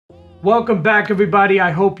Welcome back, everybody. I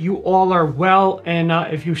hope you all are well. And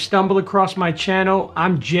if you stumble across my channel,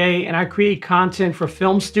 I'm Jay, and I create content for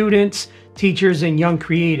film students, teachers, and young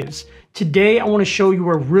creatives. Today, I want to show you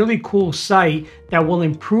a really cool site that will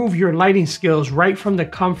improve your lighting skills right from the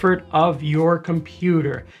comfort of your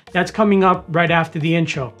computer. That's coming up right after the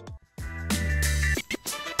intro.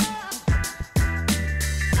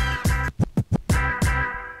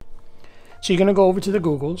 So you're going to go over to the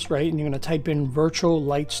Googles, right? And you're going to type in Virtual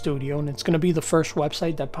Light Studio, and it's going to be the first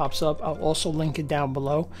website that pops up. I'll also link it down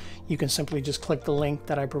below. You can simply just click the link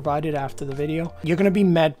that I provided after the video. You're going to be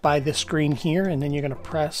met by this screen here, and then you're going to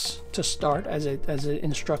press to start as it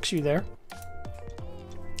instructs you there.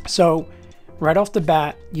 So right off the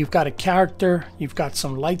bat, you've got a character, you've got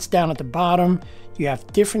some lights down at the bottom, you have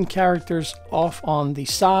different characters off on the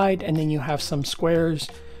side, and then you have some squares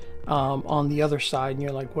on the other side, and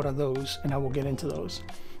you're like, what are those? And I will get into those.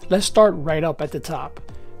 Let's start right up at the top.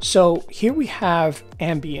 So here we have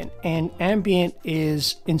Ambient, and Ambient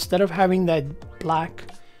is, instead of having that black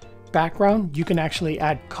background, you can actually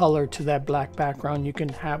add color to that black background. You can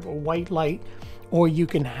have a white light, or you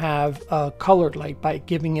can have a colored light by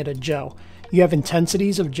giving it a gel. You have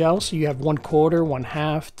intensities of gel, so you have 1/4,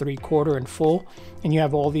 1/2, 3/4, and full, and you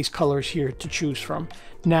have all these colors here to choose from.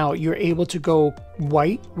 Now you're able to go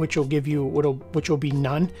white, which will give you which will be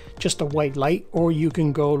none, just a white light, or you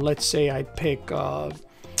can go, let's say I pick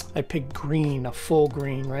green, a full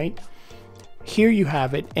green, right? Here you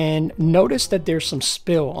have it, and notice that there's some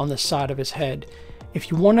spill on the side of his head.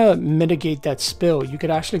 If you want to mitigate that spill, you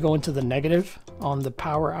could actually go into the negative on the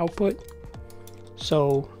power output.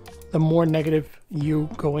 So the more negative you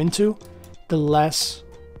go into, the less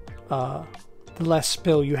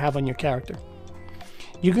spill you have on your character.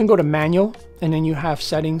 You can go to manual, and then you have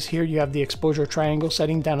settings here. You have the exposure triangle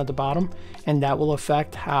setting down at the bottom, and that will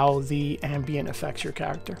affect how the ambient affects your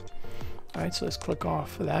character. All right, so let's click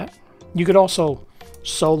off of that. You could also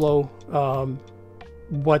solo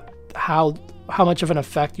how much of an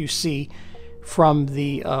effect you see from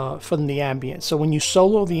the ambient. So when you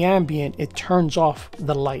solo the ambient, it turns off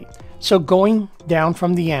the light. So going down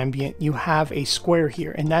from the ambient, you have a square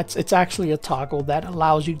here, and it's actually a toggle that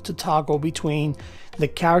allows you to toggle between the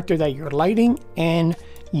character that you're lighting and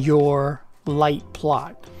your light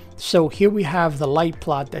plot. So here we have the light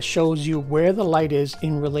plot that shows you where the light is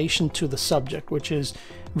in relation to the subject, which is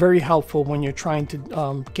very helpful when you're trying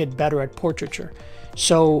to get better at portraiture.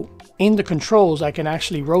 So in the controls, I can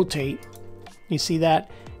actually rotate. You see that?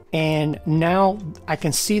 And now I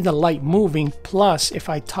can see the light moving. Plus, if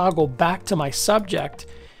I toggle back to my subject,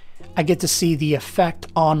 I get to see the effect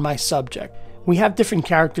on my subject. We have different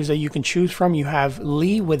characters that you can choose from. You have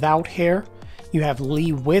Lee without hair, you have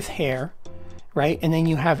Lee with hair, right? And then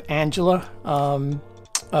you have Angela,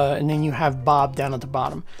 and then you have Bob down at the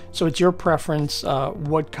bottom. So it's your preference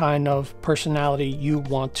what kind of personality you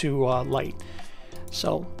want to light.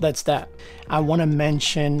 So that's that. I want to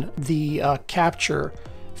mention the capture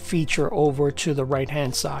feature over to the right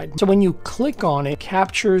hand side. So when you click on it, it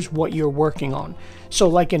captures what you're working on. So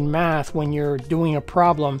like in math, when you're doing a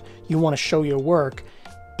problem, you want to show your work.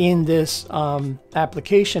 In this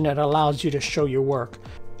application, it allows you to show your work.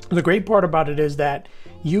 The great part about it is that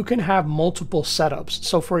you can have multiple setups.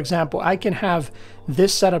 So for example, I can have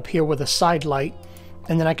this setup here with a side light,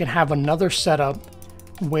 and then I can have another setup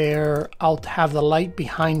where I'll have the light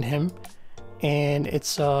behind him, and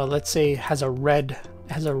it's let's say has a red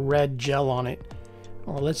gel on it,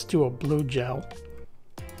 or let's do a blue gel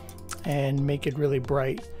and make it really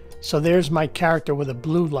bright. So there's my character with a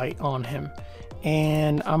blue light on him,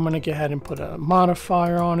 and I'm gonna go ahead and put a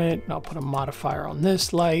modifier on it, and I'll put a modifier on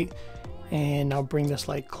this light, and I'll bring this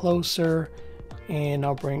light closer, and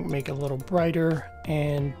I'll make it a little brighter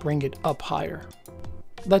and bring it up higher.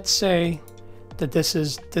 Let's say that this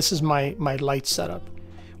is my light setup.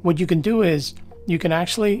 What you can do is you can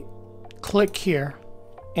actually click here,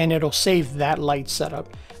 and it'll save that light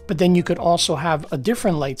setup. But then you could also have a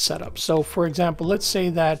different light setup. So for example, let's say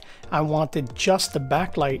that I wanted just the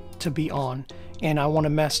backlight to be on, and I want to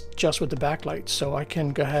mess just with the backlight. So I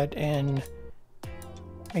can go ahead and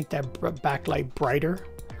make that backlight brighter,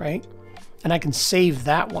 right? And I can save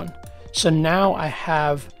that one. So now I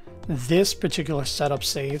have this particular setup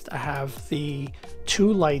saved. I have the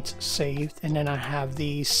two lights saved, and then I have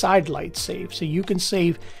the side lights saved. So you can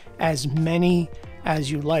save as many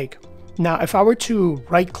as you like. Now, if I were to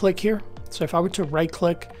right click here, so if I were to right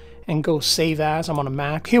click and go save as, I'm on a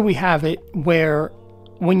Mac, here we have it where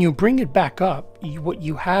when you bring it back up, what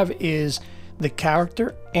you have is the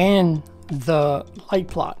character and the light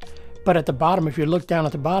plot. But at the bottom, if you look down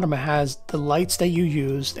at the bottom, it has the lights that you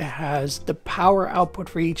used. It has the power output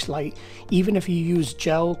for each light, even if you use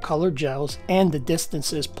colored gels, and the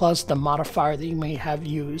distances, plus the modifier that you may have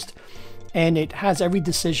used. And it has every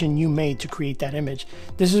decision you made to create that image.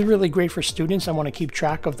 This is really great for students that want to keep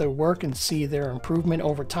track of their work and see their improvement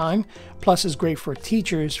over time. Plus, it's great for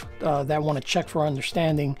teachers that want to check for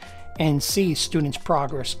understanding and see students'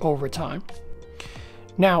 progress over time.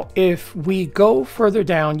 Now, if we go further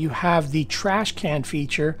down, you have the trash can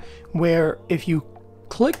feature, where if you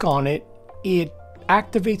click on it, it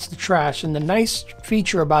activates the trash. And the nice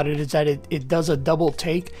feature about it is that it does a double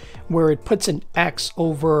take, where it puts an X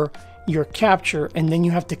over your capture, and then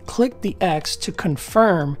you have to click the X to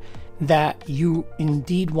confirm that you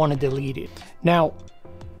indeed want to delete it. Now,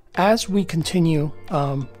 as we continue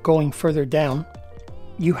going further down,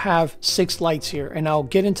 you have 6 lights here, and I'll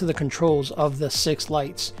get into the controls of the 6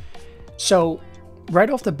 lights. So right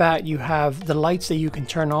off the bat, you have the lights that you can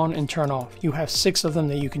turn on and turn off. You have 6 of them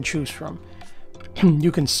that you can choose from.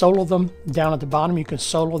 You can solo them down at the bottom. You can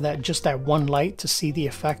solo just that one light to see the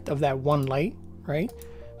effect of that one light, right?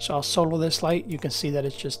 So I'll solo this light. You can see that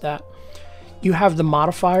it's just that. You have the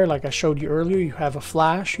modifier like I showed you earlier. You have a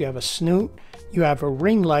flash, you have a snoot, you have a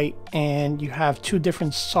ring light, and you have 2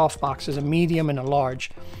 different softboxes, a medium and a large.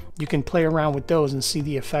 You can play around with those and see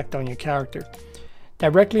the effect on your character.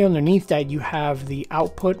 Directly underneath that, you have the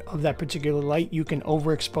output of that particular light. You can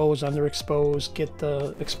overexpose, underexpose, get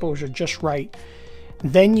the exposure just right.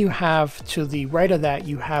 Then you have, to the right of that,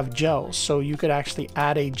 you have gels. So you could actually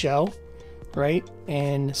add a gel, right,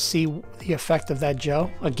 and see the effect of that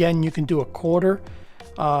gel. Again, you can do a quarter,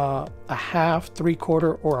 a half,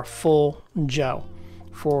 3/4, or a full gel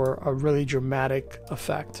for a really dramatic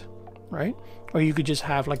effect, right? Or you could just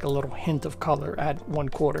have like a little hint of color at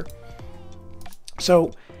 1/4.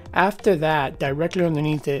 So after that, directly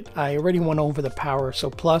underneath it, I already went over the power. So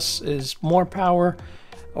plus is more power,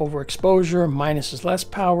 overexposure, minus is less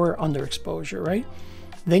power, underexposure, right?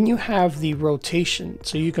 Then you have the rotation.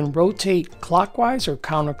 So you can rotate clockwise or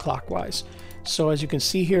counterclockwise. So as you can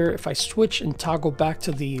see here, if I switch and toggle back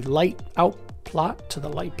to the light out plot, to the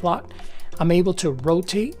light plot, I'm able to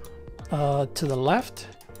rotate to the left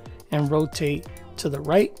and rotate to the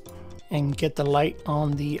right and get the light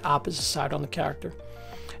on the opposite side on the character.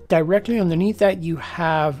 Directly underneath that, you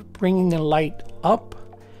have bringing the light up,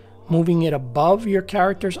 moving it above your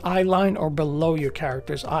character's eye line or below your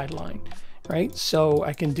character's eye line. Right, so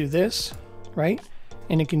I can do this, right,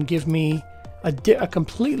 and it can give me a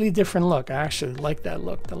completely different look. I actually like that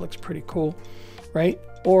look. That looks pretty cool, right?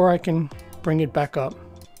 Or I can bring it back up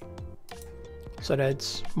so that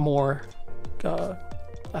it's more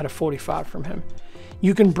at a 45 from him.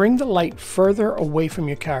 You can bring the light further away from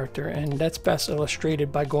your character, and that's best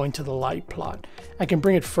illustrated by going to the light plot. I can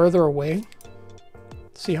bring it further away.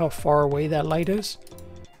 See how far away that light is,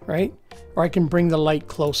 right? Or I can bring the light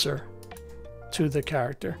closer to the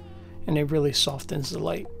character, and it really softens the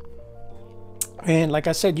light. And like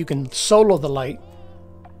I said, you can solo the light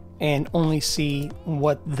and only see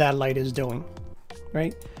what that light is doing,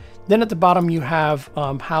 right? Then at the bottom, you have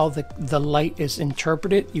how the light is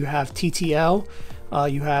interpreted. You have TTL,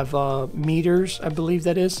 you have meters, I believe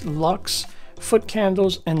that is, lux, foot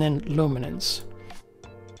candles, and then luminance.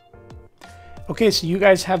 Okay, so you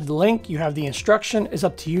guys have the link, you have the instruction. It's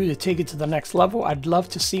up to you to take it to the next level. I'd love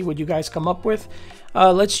to see what you guys come up with.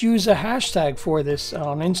 Let's use a hashtag for this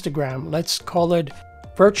on Instagram. Let's call it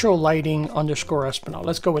virtual lighting _ Espinal.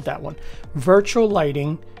 Let's go with that one. Virtual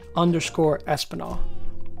lighting _ Espinal.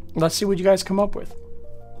 Let's see what you guys come up with.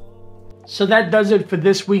 So that does it for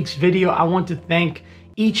this week's video. I want to thank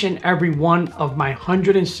each and every one of my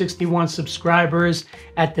 161 subscribers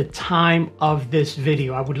at the time of this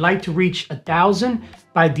video. I would like to reach 1,000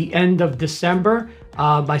 by the end of December.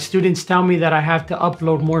 My students tell me that I have to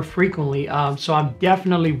upload more frequently, so I'm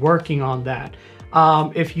definitely working on that.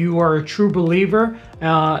 If you are a true believer,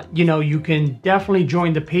 you can definitely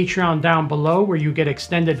join the Patreon down below, where you get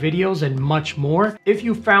extended videos and much more. If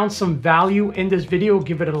you found some value in this video,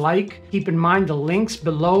 give it a like. Keep in mind the links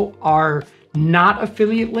below are not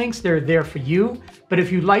affiliate links. They're there for you. But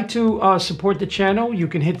if you'd like to support the channel, you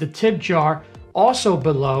can hit the tip jar also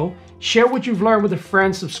below. Share what you've learned with a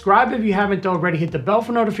friend. Subscribe if you haven't already. Hit the bell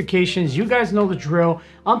for notifications. You guys know the drill.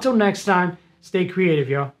 Until next time, stay creative,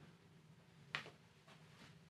 y'all.